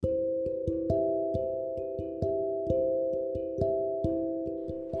Hello,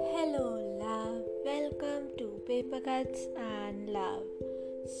 love. Welcome to Paper Cuts and Love.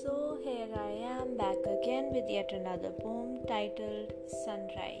 So, here I am back again with yet another poem titled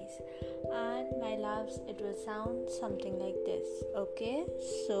Sunrise. And my loves, it will sound something like this. Okay,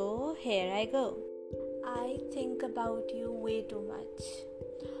 so here I go. I think about you way too much,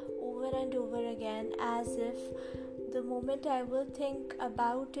 over and over again, as if the moment I will think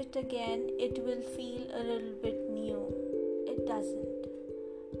about it again, it will feel a little bit new. It doesn't,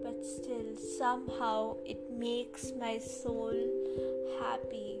 but still, somehow, it makes my soul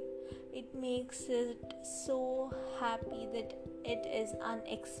happy. It makes it so happy that it is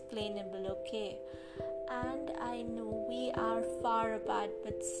unexplainable, okay? And I know we are far apart,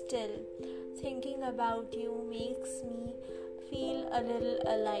 but still, thinking about you makes me feel a little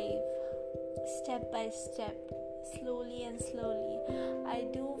alive. Step by step, slowly and slowly, I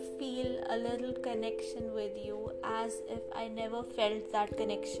do feel a little connection with you as if I never felt that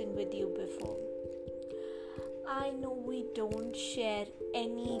connection with you before. I know we don't share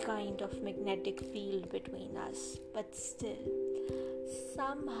any kind of magnetic field between us, but still,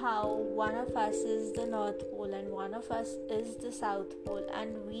 somehow one of us is the North Pole and one of us is the South Pole,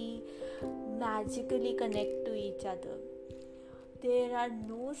 and we magically connect to each other. There are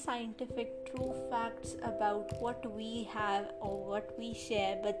no scientific true facts about what we have or what we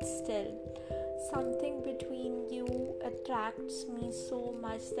share, but still, something between you attracts me so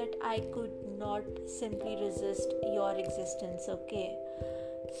much that I could not simply resist your existence, okay?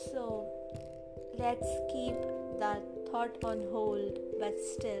 So, let's keep that thought on hold, but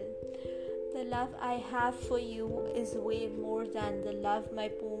still, the love I have for you is way more than the love my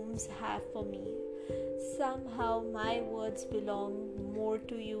poems have for me. Somehow, my words belong more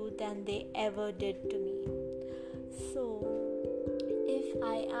to you than they ever did to me. So, if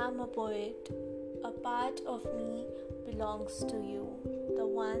I am a poet, a part of me belongs to you, the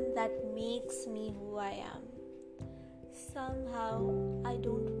one that makes me who I am. Somehow, I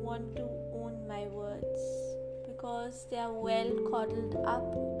don't want to own my words because they are well coddled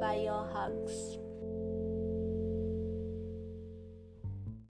up by your hugs.